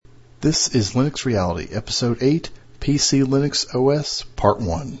This is Linux Reality, Episode 8, PC Linux OS, Part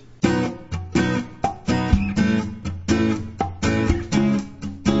 1.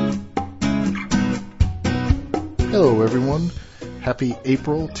 Hello everyone, happy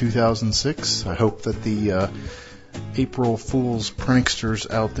April 2006. I hope that the April Fool's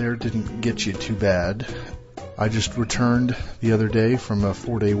pranksters out there didn't get you too bad. I just returned the other day from a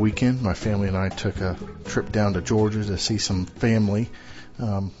 4-day weekend. My family and I took a trip down to Georgia to see some family.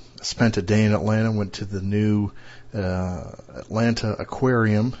 Spent a day in Atlanta, went to the new Atlanta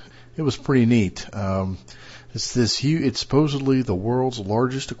Aquarium. It was pretty neat. It's supposedly the world's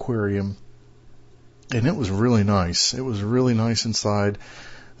largest aquarium, and it was really nice. It was really nice inside.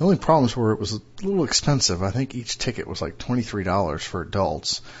 The only problems were it was a little expensive. I think each ticket was like $23 for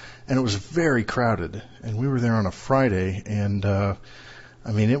adults, and it was very crowded. And we were there on a Friday, and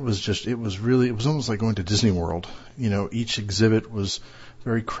it was almost like going to Disney World. You know, each exhibit was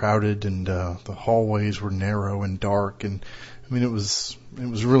very crowded, and the hallways were narrow and dark, and it was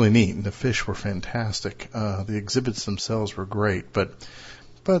really neat, and the fish were fantastic. The exhibits themselves were great, but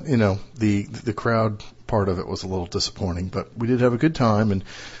you know, the crowd part of it was a little disappointing, but we did have a good time.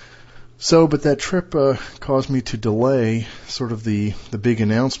 But that trip caused me to delay sort of the big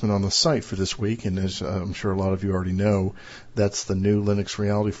announcement on the site for this week, and as I'm sure a lot of you already know, that's the new Linux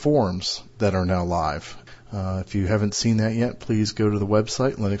Reality forums that are now live. If you haven't seen that yet, please go to the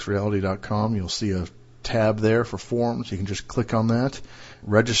website, linuxreality.com. You'll see a tab there for forums. You can just click on that,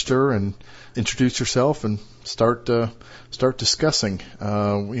 register, and introduce yourself, and start discussing.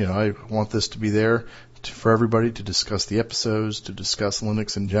 I want this to be there for everybody to discuss the episodes, to discuss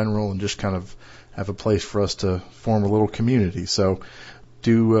Linux in general, and just kind of have a place for us to form a little community. So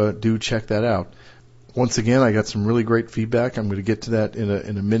do check that out. Once again, I got some really great feedback. I'm going to get to that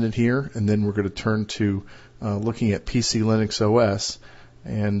in a minute here, and then we're going to turn to looking at PC Linux OS,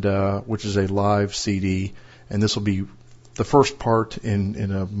 and which is a live CD, and this will be the first part in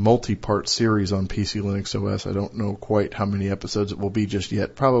a multi-part series on PC Linux OS. I don't know quite how many episodes it will be just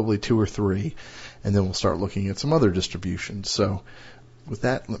yet, probably 2 or 3, and then we'll start looking at some other distributions. So with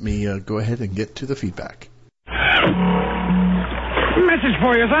that, let me go ahead and get to the feedback. Message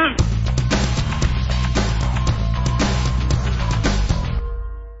for you, sir.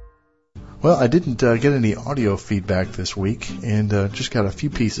 Well, I didn't get any audio feedback this week, and just got a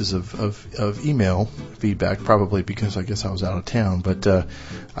few pieces of email feedback, probably because I guess I was out of town. But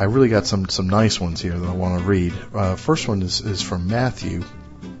I really got some nice ones here that I want to read. First one is from Matthew,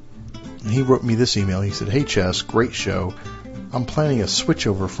 and he wrote me this email. He said, "Hey Chess, great show. I'm planning a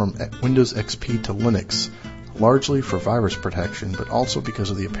switchover from Windows XP to Linux, largely for virus protection, but also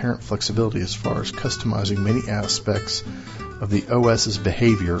because of the apparent flexibility as far as customizing many aspects of the OS's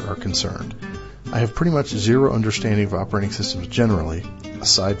behavior are concerned. I have pretty much zero understanding of operating systems generally,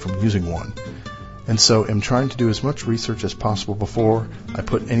 aside from using one, and so am trying to do as much research as possible before I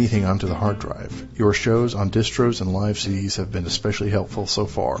put anything onto the hard drive. Your shows on distros and live CDs have been especially helpful so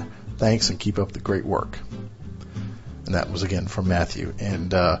far. Thanks, and keep up the great work." And that was again from Matthew.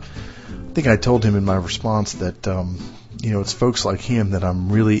 And I think I told him in my response that it's folks like him that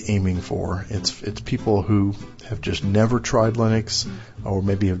I'm really aiming for. It's people who have just never tried Linux, or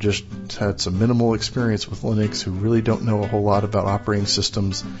maybe have just had some minimal experience with Linux, who really don't know a whole lot about operating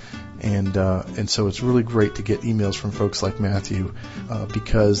systems, and so it's really great to get emails from folks like Matthew,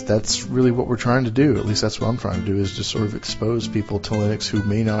 because that's really what we're trying to do. At least that's what I'm trying to do, is just sort of expose people to Linux who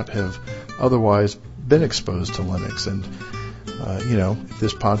may not have otherwise been exposed to Linux. And if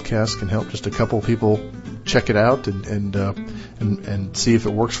this podcast can help just a couple people check it out and see if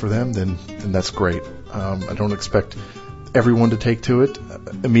it works for them, then that's great. I don't expect everyone to take to it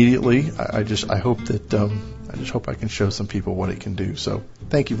immediately. I hope I can show some people what it can do. So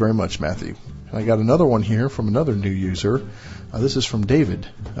thank you very much, Matthew. And I got another one here from another new user. This is from David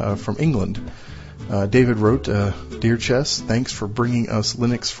from England. David wrote, "Dear Chess, thanks for bringing us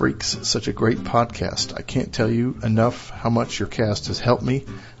Linux freaks. Such a great podcast. I can't tell you enough how much your cast has helped me.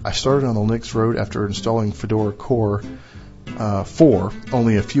 I started on the Linux road after installing Fedora Core 4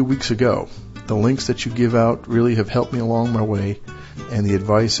 only a few weeks ago. The links that you give out really have helped me along my way, and the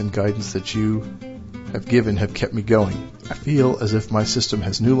advice and guidance that you have given have kept me going. I feel as if my system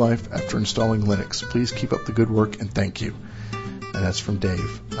has new life after installing Linux. Please keep up the good work, and thank you." And that's from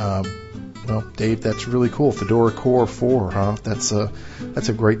Dave. Well, Dave, that's really cool. Fedora Core 4, huh? That's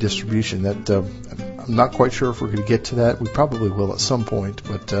a great distribution. That I'm not quite sure if we're going to get to that. We probably will at some point,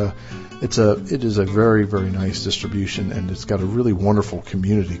 but it is a very, very nice distribution, and it's got a really wonderful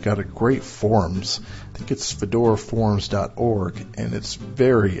community. Got a great forums. I think it's fedoraforums.org, and it's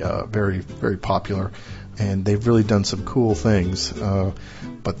very, very, very popular. and they've really done some cool things.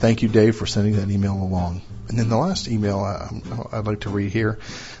 But thank you, Dave, for sending that email along. And then the last email I'd like to read here,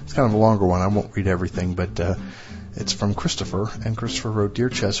 it's kind of a longer one. I won't read everything, but it's from Christopher, and Christopher wrote, "Dear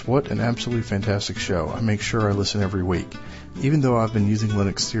Chess, what an absolutely fantastic show. I make sure I listen every week. Even though I've been using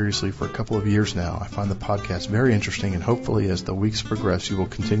Linux seriously for a couple of years now, I find the podcast very interesting, and hopefully as the weeks progress, you will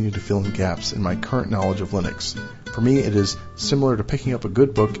continue to fill in gaps in my current knowledge of Linux. For me, it is similar to picking up a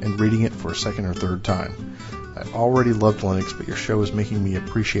good book and reading it for a second or third time. I already loved Linux, but your show is making me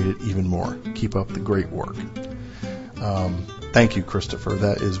appreciate it even more. Keep up the great work." Thank you, Christopher.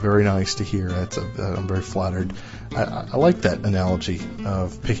 That is very nice to hear. I'm very flattered. I like that analogy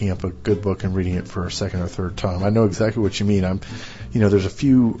of picking up a good book and reading it for a second or third time. I know exactly what you mean. There's a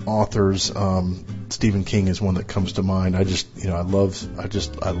few authors. Stephen King is one that comes to mind. I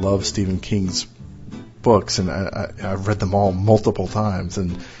love Stephen King's books, and I've read them all multiple times,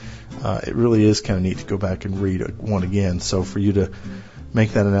 and it really is kind of neat to go back and read one again. So for you to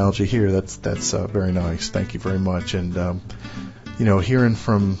make that analogy here, that's very nice. Thank you very much. And hearing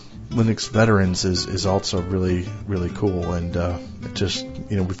from Linux veterans is also really, really cool. And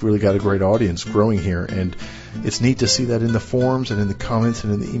we've really got a great audience growing here, and it's neat to see that in the forums and in the comments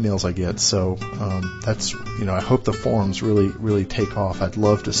and in the emails I get. So I hope the forums really, really take off. I'd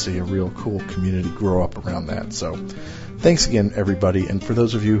love to see a real cool community grow up around that. So thanks again, everybody. And for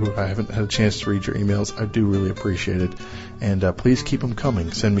those of you who I haven't had a chance to read your emails, I do really appreciate it. And please keep them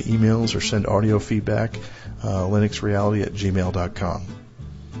coming. Send me emails or send audio feedback, linuxreality@gmail.com.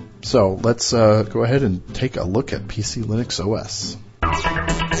 So let's go ahead and take a look at PC Linux OS.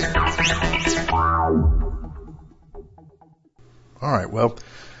 All right, well,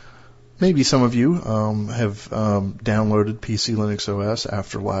 maybe some of you have downloaded PC Linux OS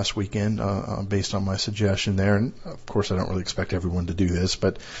after last weekend based on my suggestion there. And, of course, I don't really expect everyone to do this,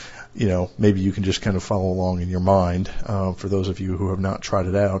 but, maybe you can just kind of follow along in your mind for those of you who have not tried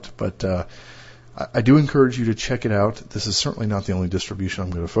it out. But I do encourage you to check it out. This is certainly not the only distribution I'm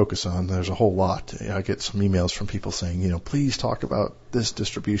going to focus on. There's a whole lot. I get some emails from people saying, please talk about this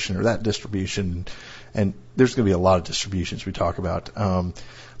distribution or that distribution. And there's going to be a lot of distributions we talk about.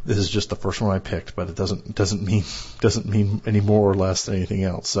 This is just the first one I picked, but it doesn't mean any more or less than anything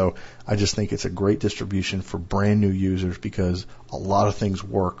else. So I just think it's a great distribution for brand new users because a lot of things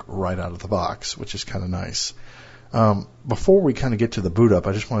work right out of the box, which is kind of nice. Before we kind of get to the boot up,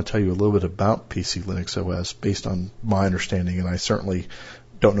 I just want to tell you a little bit about PC Linux OS based on my understanding, and I certainly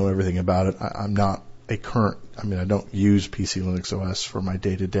don't know everything about it. I don't use PC Linux OS for my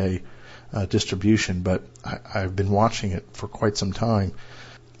day-to-day distribution, but I've been watching it for quite some time.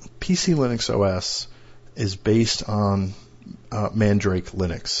 PC Linux OS is based on Mandrake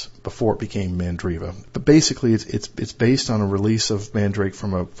Linux before it became Mandriva. But basically, it's based on a release of Mandrake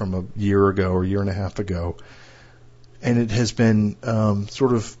from a year ago or year and a half ago. And it has been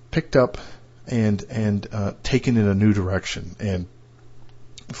sort of picked up and taken in a new direction. And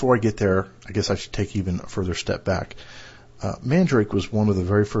before I get there, I guess I should take even a further step back. Mandrake was one of the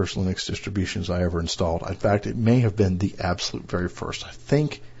very first Linux distributions I ever installed. In fact, it may have been the absolute very first. I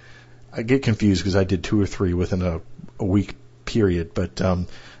think I get confused because I did 2 or 3 within a week period. But I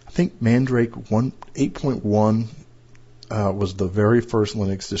think Mandrake 8.1 was the very first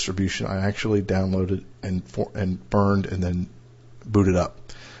Linux distribution I actually downloaded and burned and then booted up.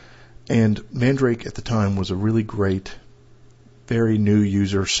 And Mandrake at the time was a really great, very new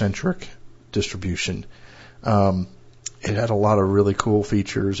user-centric distribution. It had a lot of really cool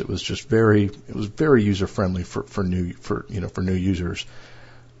features. It was very user-friendly for new users.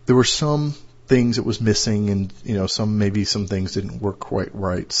 There were some things it was missing, and some things didn't work quite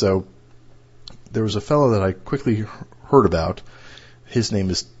right. So there was a fellow that I quickly heard about. His name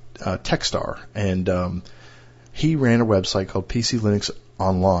is Techstar, and he ran a website called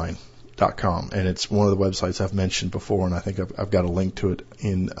PCLinuxOnline.com, and it's one of the websites I've mentioned before, and I think I've got a link to it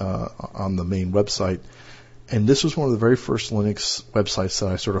on the main website. And this was one of the very first Linux websites that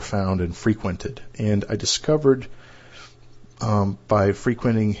I sort of found and frequented. And I discovered by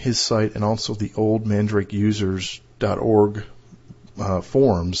frequenting his site and also the old MandrakeUsers.org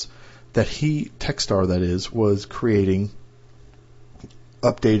forums that Techstar that is, was creating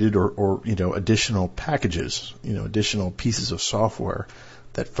updated or additional packages, additional pieces of software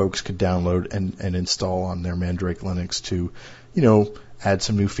that folks could download and install on their Mandrake Linux to, add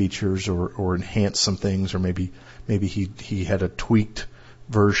some new features or enhance some things, or maybe he had a tweaked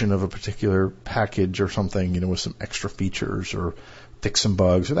version of a particular package or something, with some extra features or fix some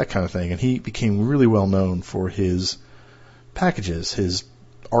bugs or that kind of thing. And he became really well known for his packages, his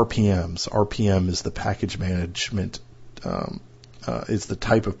RPMs. RPM is the package management, is the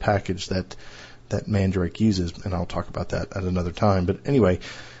type of package that that Mandrake uses, and I'll talk about that at another time. But anyway,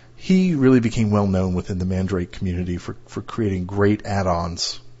 he really became well known within the Mandrake community for creating great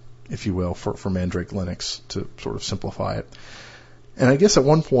add-ons, if you will, for Mandrake Linux to sort of simplify it. And I guess at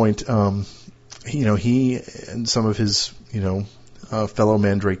one point, he and some of his, fellow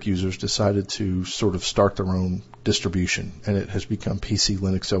Mandrake users decided to sort of start their own distribution, and it has become PC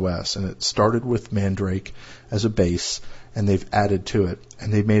Linux OS. And it started with Mandrake as a base, and they've added to it,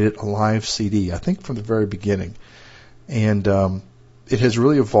 and they've made it a live CD, I think from the very beginning. And it has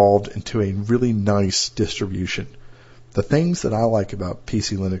really evolved into a really nice distribution. The things that I like about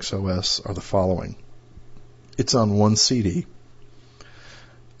PC Linux OS are the following. It's on one CD.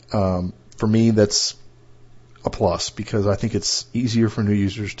 For me, that's a plus, because I think it's easier for new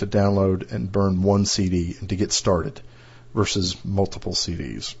users to download and burn one CD and to get started versus multiple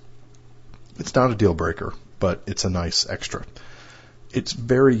CDs. It's not a deal breaker, but it's a nice extra. It's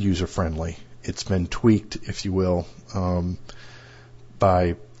very user-friendly. It's been tweaked, if you will,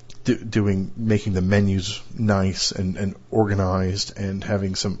 by making the menus nice and organized, and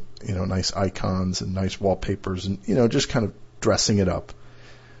having some, nice icons and nice wallpapers, and, just kind of dressing it up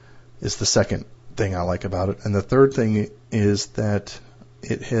is the second thing I like about it. And the third thing is that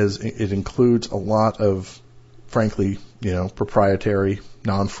it includes a lot of, frankly, proprietary,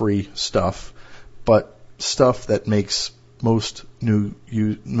 non-free stuff, but stuff that makes most new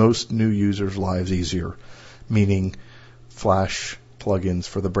users' lives easier, meaning Flash plugins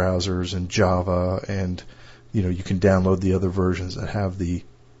for the browsers and Java, and you can download the other versions that have the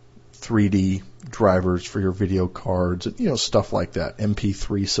 3D drivers for your video cards, stuff like that.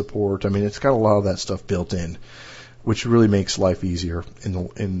 MP3 support. I mean, it's got a lot of that stuff built in, which really makes life easier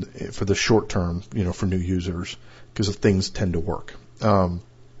for the short term, for new users, because things tend to work. And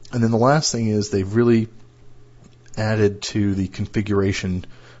then the last thing is they've really added to the configuration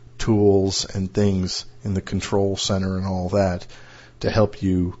tools and things in the control center and all that to help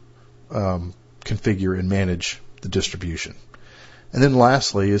you configure and manage the distribution. And then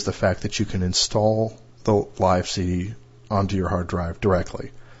lastly is the fact that you can install the live CD onto your hard drive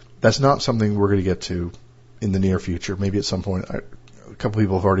directly. That's not something we're going to get to in the near future. Maybe at some point. A couple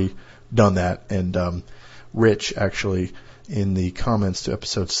people have already done that. And Rich, actually, in the comments to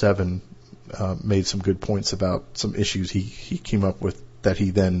episode 7, made some good points about some issues he came up with that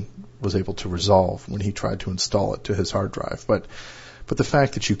he then was able to resolve when he tried to install it to his hard drive. But the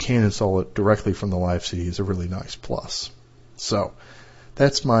fact that you can install it directly from the live CD is a really nice plus. So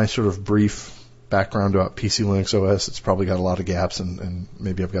that's my sort of brief background about PC Linux OS. It's probably got a lot of gaps, and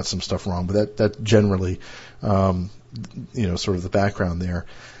maybe I've got some stuff wrong, but that generally, sort of the background there.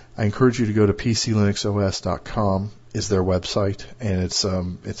 I encourage you to go to PCLinuxOS.com is their website, and it's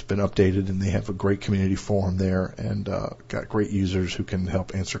been updated, and they have a great community forum there, and got great users who can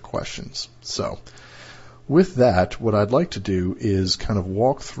help answer questions. So with that, what I'd like to do is kind of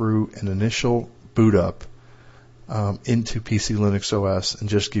walk through an initial boot up into PC Linux OS and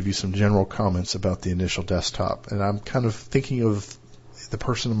just give you some general comments about the initial desktop. And I'm kind of thinking of the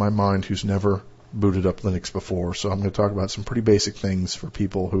person in my mind who's never booted up Linux before, so I'm going to talk about some pretty basic things for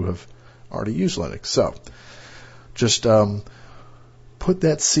people who have already used Linux. So just put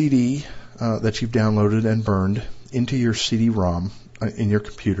that CD that you've downloaded and burned into your CD-ROM in your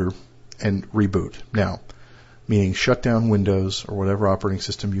computer and reboot. Now, meaning shut down Windows or whatever operating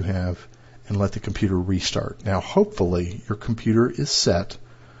system you have, and let the computer restart. Now, hopefully, your computer is set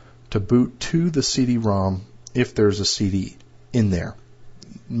to boot to the CD-ROM if there's a CD in there.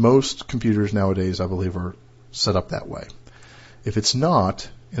 Most computers nowadays, I believe, are set up that way. If it's not,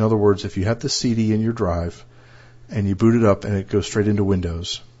 in other words, if you have the CD in your drive and you boot it up and it goes straight into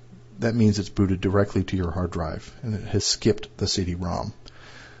Windows, that means it's booted directly to your hard drive and it has skipped the CD-ROM.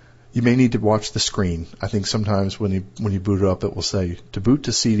 You may need to watch the screen. I think sometimes when you boot it up, it will say, to boot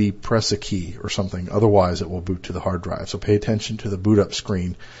to CD, press a key or something. Otherwise, it will boot to the hard drive. So pay attention to the boot up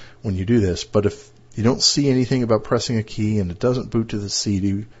screen when you do this. But if you don't see anything about pressing a key and it doesn't boot to the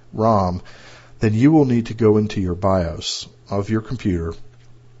CD-ROM, then you will need to go into your BIOS of your computer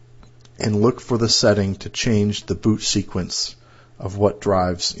and look for the setting to change the boot sequence of what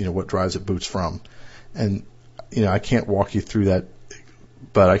drives it boots from. And, I can't walk you through that,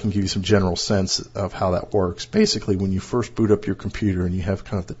 but I can give you some general sense of how that works. Basically, when you first boot up your computer and you have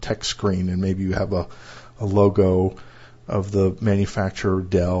kind of the text screen and maybe you have a logo of the manufacturer,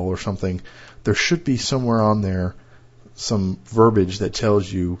 Dell or something, there should be somewhere on there some verbiage that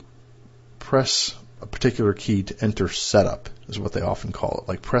tells you press a particular key to enter setup, is what they often call it,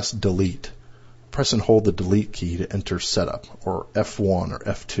 like press delete. Press and hold the delete key to enter setup, or F1 or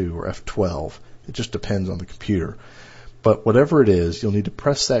F2 or F12. It just depends on the computer. But whatever it is, you'll need to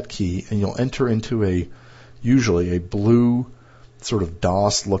press that key, and you'll enter into usually a blue sort of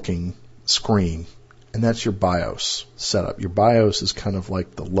DOS-looking screen, and that's your BIOS setup. Your BIOS is kind of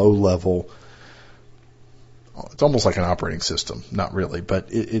like the low-level. It's almost like an operating system, not really, but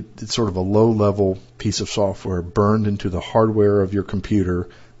it's sort of a low-level piece of software burned into the hardware of your computer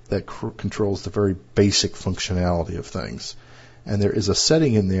that controls the very basic functionality of things. And there is a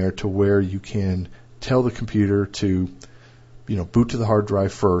setting in there to where you can tell the computer to, boot to the hard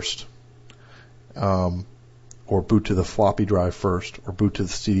drive first, or boot to the floppy drive first, or boot to the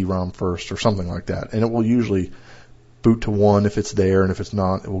CD-ROM first, or something like that. And it will usually boot to one if it's there, and if it's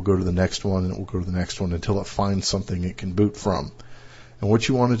not, it will go to the next one, and it will go to the next one until it finds something it can boot from. And what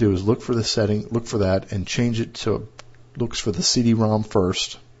you want to do is look for the setting, look for that, and change it to looks for the CD-ROM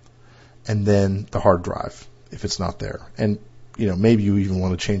first, and then the hard drive if it's not there. And maybe you even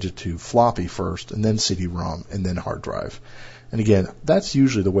want to change it to floppy first, and then CD-ROM, and then hard drive. And again, that's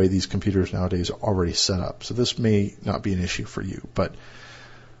usually the way these computers nowadays are already set up. So this may not be an issue for you, but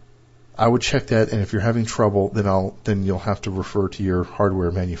I would check that. And if you're having trouble, then you'll have to refer to your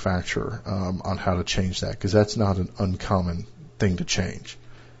hardware manufacturer on how to change that, because that's not an uncommon thing to change.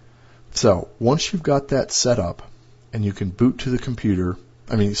 So once you've got that set up, and you can boot to the computer,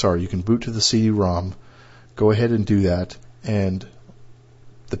 you can boot to the CD-ROM, go ahead and do that, and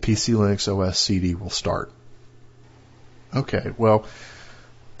the PC Linux OS CD will start. Okay, well,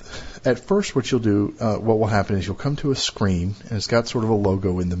 at first what you'll do, what will happen is you'll come to a screen, and it's got sort of a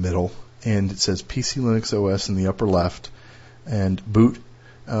logo in the middle, and it says PC Linux OS in the upper left, and boot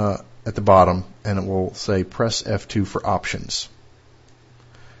at the bottom, and it will say press F2 for options.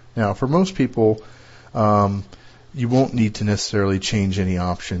 Now, for most people, you won't need to necessarily change any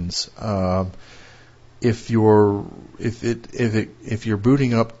options. If your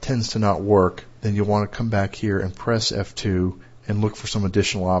booting up tends to not work, then you'll want to come back here and press F2 and look for some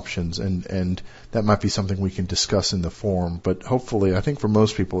additional options, and that might be something we can discuss in the forum. But hopefully, I think for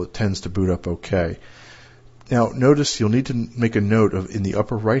most people, it tends to boot up okay. Now, notice you'll need to make a note of in the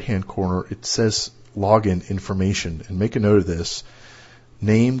upper right-hand corner, it says login information, and make a note of this: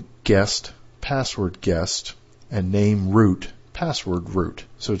 name guest, password guest, and name root, password root.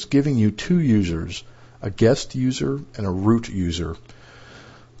 So it's giving you two users, a guest user and a root user.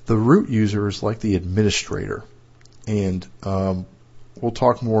 The root user is like the administrator, and we'll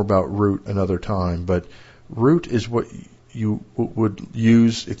talk more about root another time, but root is what you would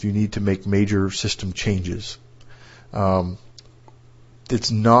use if you need to make major system changes.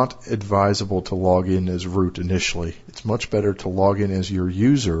 It's not advisable to log in as root initially. It's much better to log in as your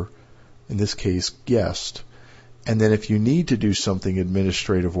user, in this case guest, and then if you need to do something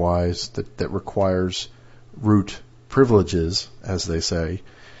administrative-wise that requires root privileges, as they say,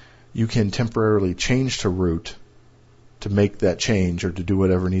 you can temporarily change to root to make that change or to do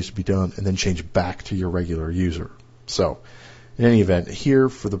whatever needs to be done, and then change back to your regular user. So, in any event, here,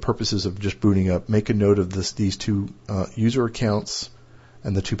 for the purposes of just booting up, make a note of these two user accounts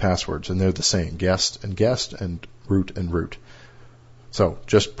and the two passwords, and they're the same, guest, and root. So,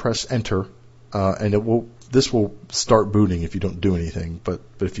 just press enter, and this will start booting if you don't do anything. But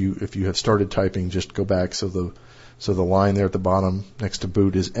if you have started typing, just go back so the line there at the bottom next to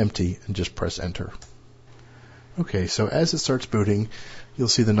boot is empty, and just press enter. Okay, so as it starts booting, you'll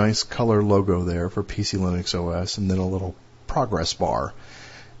see the nice color logo there for PC Linux OS, and then a little progress bar.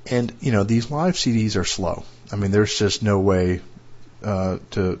 And these live CDs are slow. There's just no way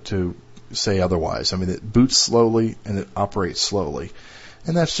to say otherwise. It boots slowly and it operates slowly.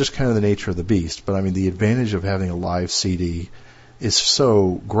 And that's just kind of the nature of the beast. But the advantage of having a live CD is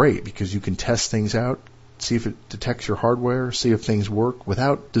so great because you can test things out, see if it detects your hardware, see if things work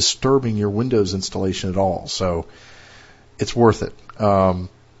without disturbing your Windows installation at all. So it's worth it.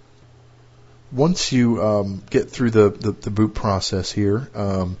 Once you get through the boot process here,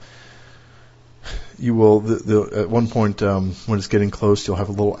 you will at one point when it's getting close, you'll have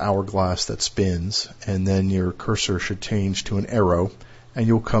a little hourglass that spins, and then your cursor should change to an arrow, and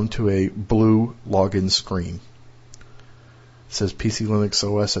you'll come to a blue login screen. It says PC Linux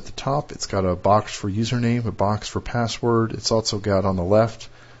OS at the top. It's got a box for username, a box for password. It's also got on the left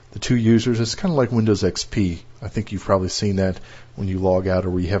the two users. It's kind of like Windows XP. I think you've probably seen that when you log out or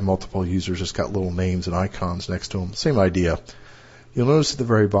where you have multiple users. It's got little names and icons next to them. Same idea. You'll notice at the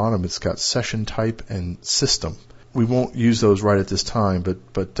very bottom it's got session type and system. We won't use those right at this time,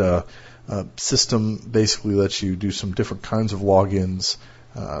 but system basically lets you do some different kinds of logins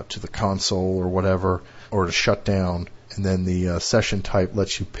to the console or whatever, or to shut down. And then the session type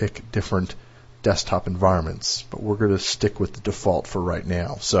lets you pick different desktop environments. But we're going to stick with the default for right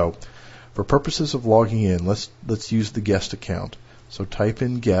now. So For purposes of logging in, let's use the guest account. So type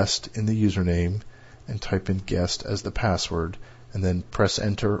in guest in the username and type in guest as the password, and then press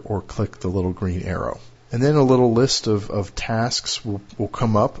enter or click the little green arrow. And then a little list of tasks will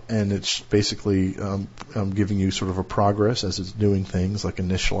come up, and it's basically giving you sort of a progress as it's doing things like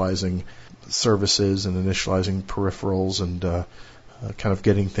initializing services and initializing peripherals and kind of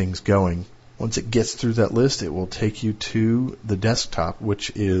getting things going. Once it gets through that list, it will take you to the desktop,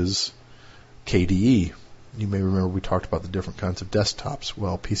 which is KDE. You may remember we talked about the different kinds of desktops.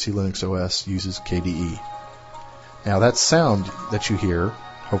 Well, PC Linux OS uses KDE. Now that sound that you hear,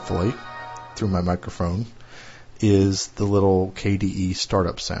 hopefully, through my microphone, is the little KDE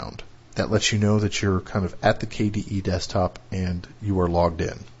startup sound. That lets you know that you're kind of at the KDE desktop and you are logged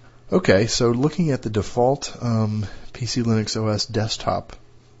in. Okay, so looking at the default PC Linux OS desktop,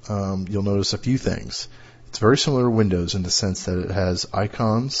 you'll notice a few things. It's very similar to Windows in the sense that it has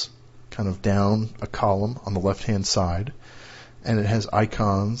icons kind of down a column on the left-hand side, and it has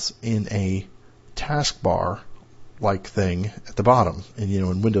icons in a taskbar-like thing at the bottom. And,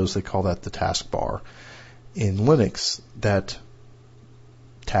 in Windows they call that the taskbar. In Linux, that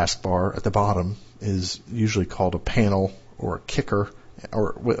taskbar at the bottom is usually called a panel or a kicker,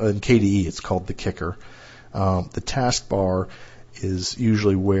 or in KDE it's called the kicker. The taskbar is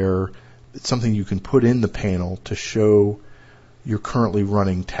usually where it's something you can put in the panel to show you're currently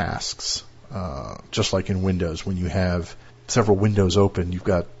running tasks. Just like in Windows, when you have several windows open, you've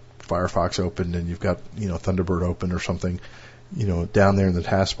got Firefox open and you've got Thunderbird open or something. Down there in the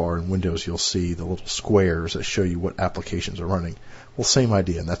taskbar in Windows, you'll see the little squares that show you what applications are running. Well, same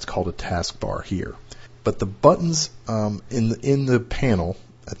idea, and that's called a taskbar here. But the buttons in the panel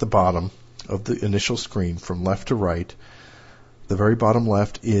at the bottom of the initial screen, from left to right, the very bottom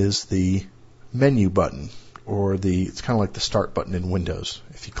left is the menu button, or it's kind of like the start button in Windows.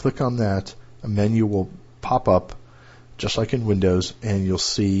 If you click on that, a menu will pop up just like in Windows, and you'll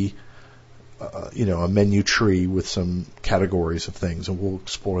see a menu tree with some categories of things, and we'll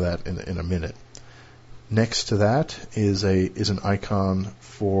explore that in a minute. Next to that is an icon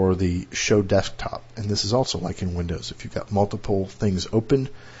for the show desktop, and this is also like in Windows. If you've got multiple things open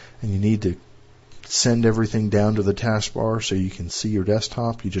and you need to send everything down to the taskbar so you can see your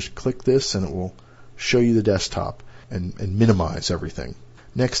desktop, you just click this and it will show you the desktop and minimize everything.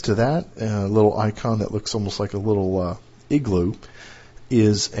 Next to that, a little icon that looks almost like a little igloo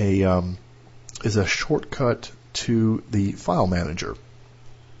is a shortcut to the file manager.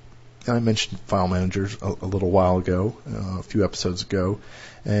 And I mentioned file managers a little while ago, a few episodes ago,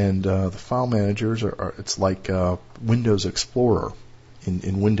 and the file managers it's like Windows Explorer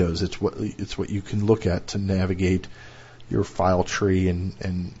in Windows. It's what you can look at to navigate your file tree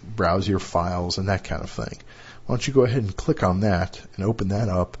and browse your files and that kind of thing. Why don't you go ahead and click on that and open that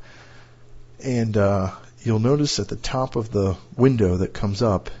up, and you'll notice at the top of the window that comes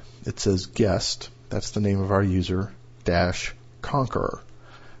up, it says guest, that's the name of our user, -Konqueror.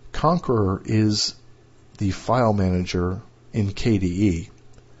 Konqueror is the file manager in KDE.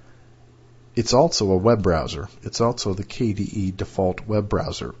 It's also a web browser. It's also the KDE default web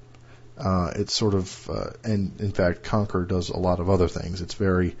browser. It's sort of, and in fact, Konqueror does a lot of other things. It's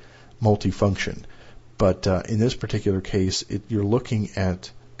very multifunction. But in this particular case, you're looking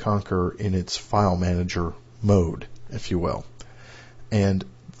at Konqueror in its file manager mode, if you will. And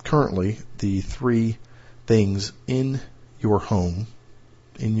currently, the three things in your home,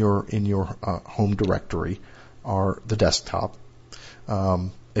 in your home directory, are the desktop, a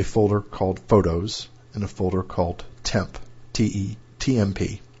folder called Photos, and a folder called Temp,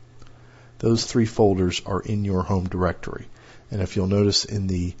 TMP. Those three folders are in your home directory. And if you'll notice in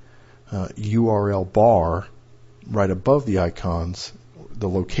the URL bar, right above the icons, the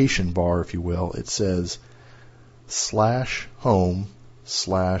location bar, if you will, it says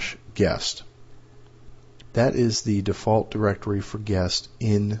 /home/guest. That is the default directory for guest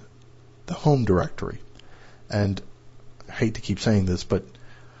in the home directory. And I hate to keep saying this, but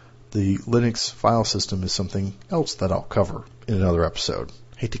the Linux file system is something else that I'll cover in another episode.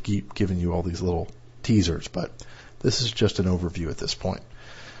 I hate to keep giving you all these little teasers, but this is just an overview at this point.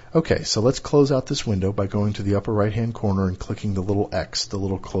 Okay, so let's close out this window by going to the upper right-hand corner and clicking the little X, the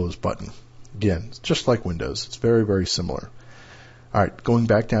little close button. Again, it's just like Windows. It's very, very similar. All right, going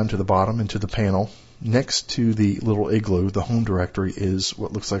back down to the bottom into the panel, next to the little igloo, the home directory, is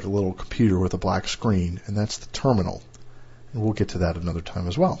what looks like a little computer with a black screen, and that's the terminal. And we'll get to that another time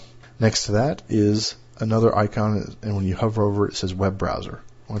as well. Next to that is another icon, and when you hover over it, it says web browser.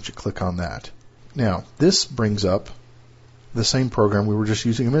 Why don't you click on that? Now, this brings up the same program we were just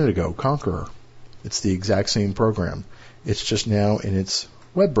using a minute ago, Konqueror. It's the exact same program. It's just now in its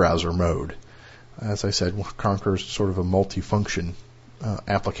web browser mode. As I said, Konqueror is sort of a multifunction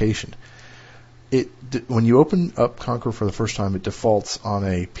application. When you open up Konqueror for the first time, it defaults on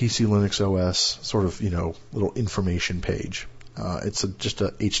a PC Linux OS sort of, little information page. It's just a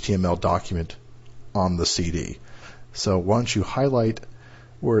HTML document on the CD. So why don't you highlight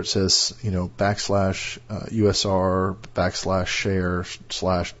where it says, /USR, /share,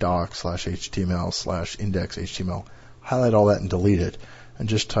 /doc, /HTML, /index HTML. Highlight all that and delete it, and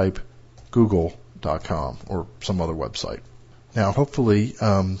just type google.com or some other website. Now, hopefully,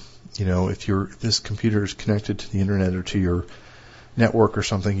 if this computer is connected to the internet or to your network or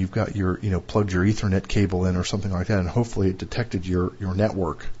something, you've got your, plugged your Ethernet cable in or something like that, and hopefully it detected your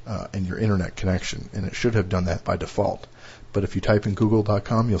network and your internet connection, and it should have done that by default. But if you type in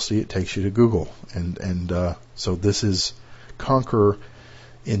google.com, you'll see it takes you to Google, and so this is Konqueror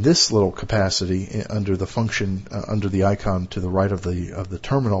in this little capacity under the function under the icon to the right of the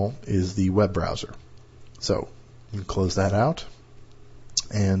terminal is the web browser. So you can close that out.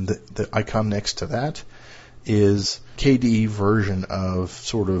 And the icon next to that is KDE version of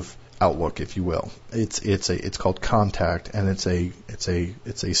sort of Outlook, if you will. It's called Contact, and it's a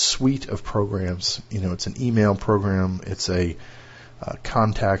suite of programs. It's an email program, it's a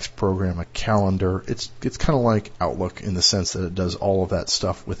contacts program, a calendar. It's kind of like Outlook in the sense that it does all of that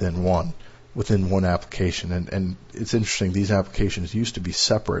stuff within one application. And it's interesting. These applications used to be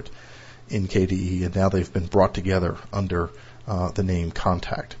separate in KDE, and now they've been brought together under the name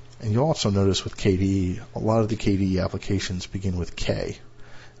Contact. And you'll also notice with KDE, a lot of the KDE applications begin with K.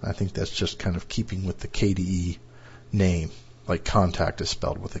 And I think that's just kind of keeping with the KDE name, like Contact is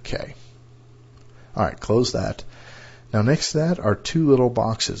spelled with a K. All right, close that. Now next to that are two little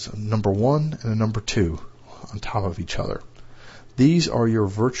boxes, a number 1 and a number 2 on top of each other. These are your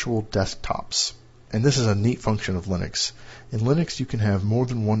virtual desktops. And this is a neat function of Linux. In Linux, you can have more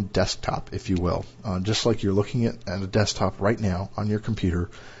than one desktop, if you will. Just like you're looking at a desktop right now on your computer,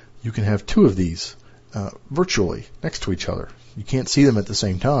 you can have two of these virtually next to each other. You can't see them at the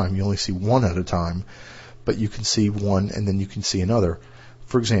same time. You only see one at a time, but you can see one and then you can see another.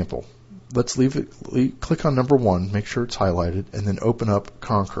 For example, let's click on number 1, make sure it's highlighted, and then open up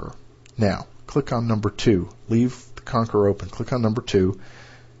Konqueror. Now, click on number 2. Leave the Konqueror open. Click on number 2.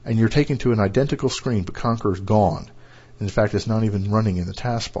 And you're taken to an identical screen, but Konqueror's gone. In fact, it's not even running in the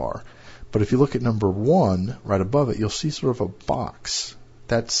taskbar. But if you look at number 1, right above it, you'll see sort of a box.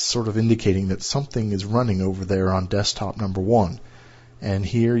 That's sort of indicating that something is running over there on desktop number 1. And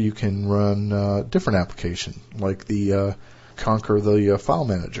here you can run a different application, like the Konqueror, the file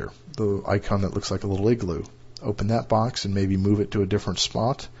manager, the icon that looks like a little igloo. Open that box and maybe move it to a different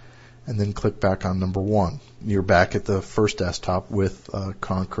spot, and then click back on number 1. You're back at the first desktop with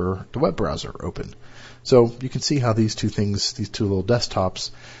Konqueror, the web browser, open. So you can see how these two little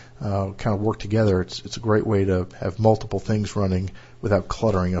desktops kind of work together. It's a great way to have multiple things running without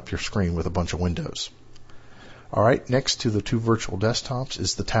cluttering up your screen with a bunch of windows. All right, next to the two virtual desktops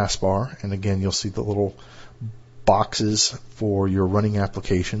is the taskbar, and again you'll see the little boxes for your running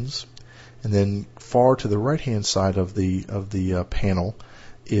applications. And then far to the right-hand side of the panel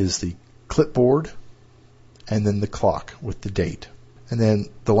is the clipboard, and then the clock with the date. And then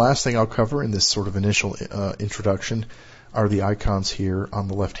the last thing I'll cover in this sort of initial introduction are the icons here on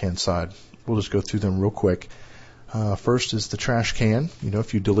the left-hand side. We'll just go through them real quick. First is the trash can.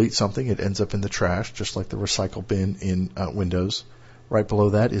 If you delete something, it ends up in the trash, just like the recycle bin in Windows. Right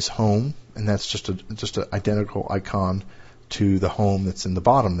below that is home, and that's just an identical icon to the home that's in the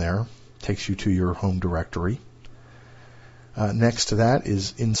bottom there. Takes you to your home directory. Next to that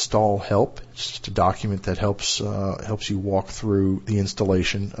is install help. It's just a document that helps you walk through the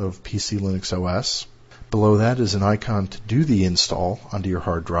installation of PC Linux OS. Below that is an icon to do the install onto your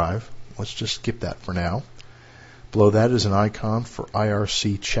hard drive. Let's just skip that for now. Below that is an icon for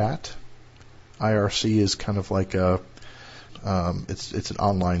IRC chat. IRC is kind of like it's an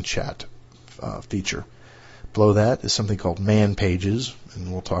online chat feature. Below that is something called man pages,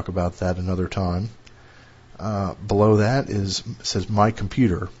 and we'll talk about that another time. Below that says my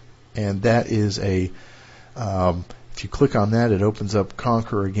computer, and that is if you click on that, it opens up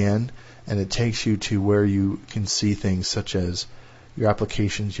Konqueror again, and it takes you to where you can see things such as your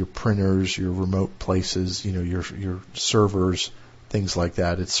applications, your printers, your remote places, your servers, things like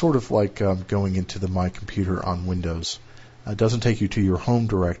that. It's sort of like going into the My Computer on Windows. It doesn't take you to your home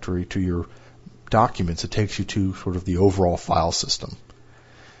directory, to your documents. It takes you to sort of the overall file system.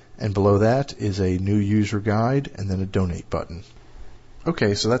 And below that is a new user guide and then a donate button.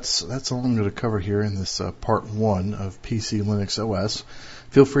 Okay, so that's all I'm going to cover here in this part 1 of PC Linux OS.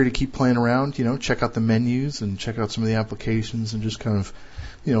 Feel free to keep playing around, check out the menus and check out some of the applications and just kind of,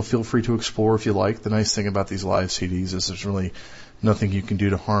 feel free to explore if you like. The nice thing about these live CDs is there's really nothing you can do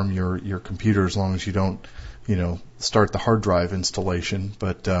to harm your computer as long as you don't, start the hard drive installation.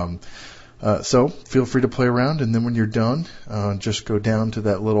 But so feel free to play around, and then when you're done, just go down to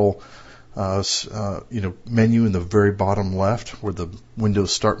that little menu in the very bottom left where the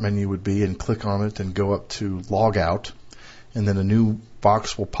Windows Start menu would be, and click on it and go up to Log Out, and then a new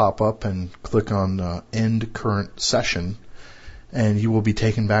box will pop up, and click on End Current Session, and you will be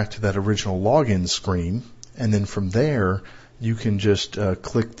taken back to that original login screen. And then from there, you can just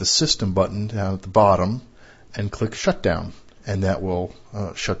click the System button down at the bottom and click Shutdown, and that will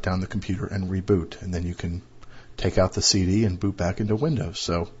shut down the computer and reboot, and then you can take out the CD and boot back into Windows.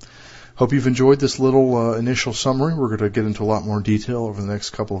 So hope you've enjoyed this little initial summary. We're going to get into a lot more detail over the next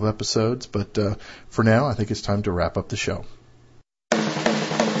couple of episodes, but for now, I think it's time to wrap up the show.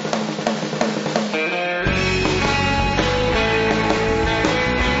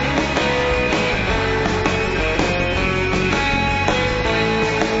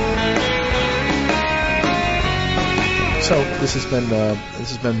 So this has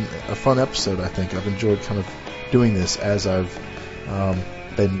been a fun episode. I think I've enjoyed kind of doing this as I've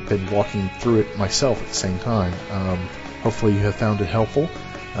been walking through it myself at the same time. Hopefully you have found it helpful.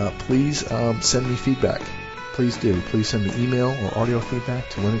 Please send me feedback. Please do. Please send me email or audio feedback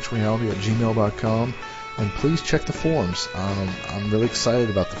to linuxreality@gmail.com. And please check the forums. I'm really excited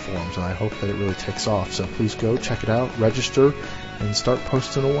about the forums, and I hope that it really takes off. So please go check it out, register, and start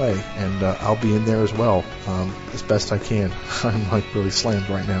posting away. And I'll be in there as well, as best I can. I'm really slammed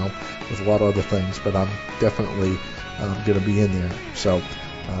right now with a lot of other things, but I'm definitely going to be in there. So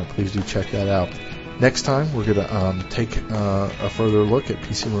please do check that out. Next time, we're going to take a further look at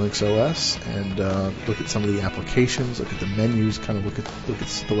PC Linux OS and look at some of the applications, look at the menus, kind of look at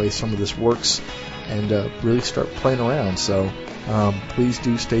the way some of this works, and really start playing around. So please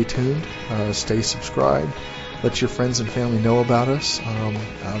do stay tuned, stay subscribed, let your friends and family know about us.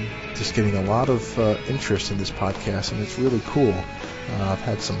 I'm just getting a lot of interest in this podcast, and it's really cool. I've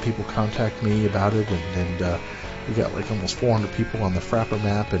had some people contact me about it, and we got like almost 400 people on the Frapper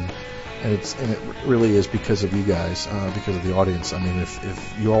map, and it really is because of you guys, because of the audience. I mean,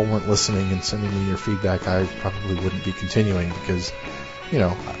 if you all weren't listening and sending me your feedback, I probably wouldn't be continuing, because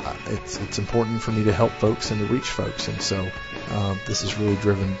it's important for me to help folks and to reach folks, and so this is really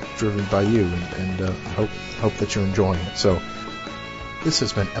driven by you, and hope that you're enjoying it. So this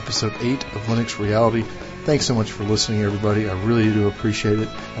has been episode 8 of Linux Reality. Thanks so much for listening, everybody. I really do appreciate it,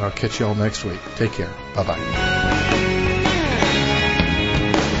 and I'll catch you all next week. Take care. Bye-bye.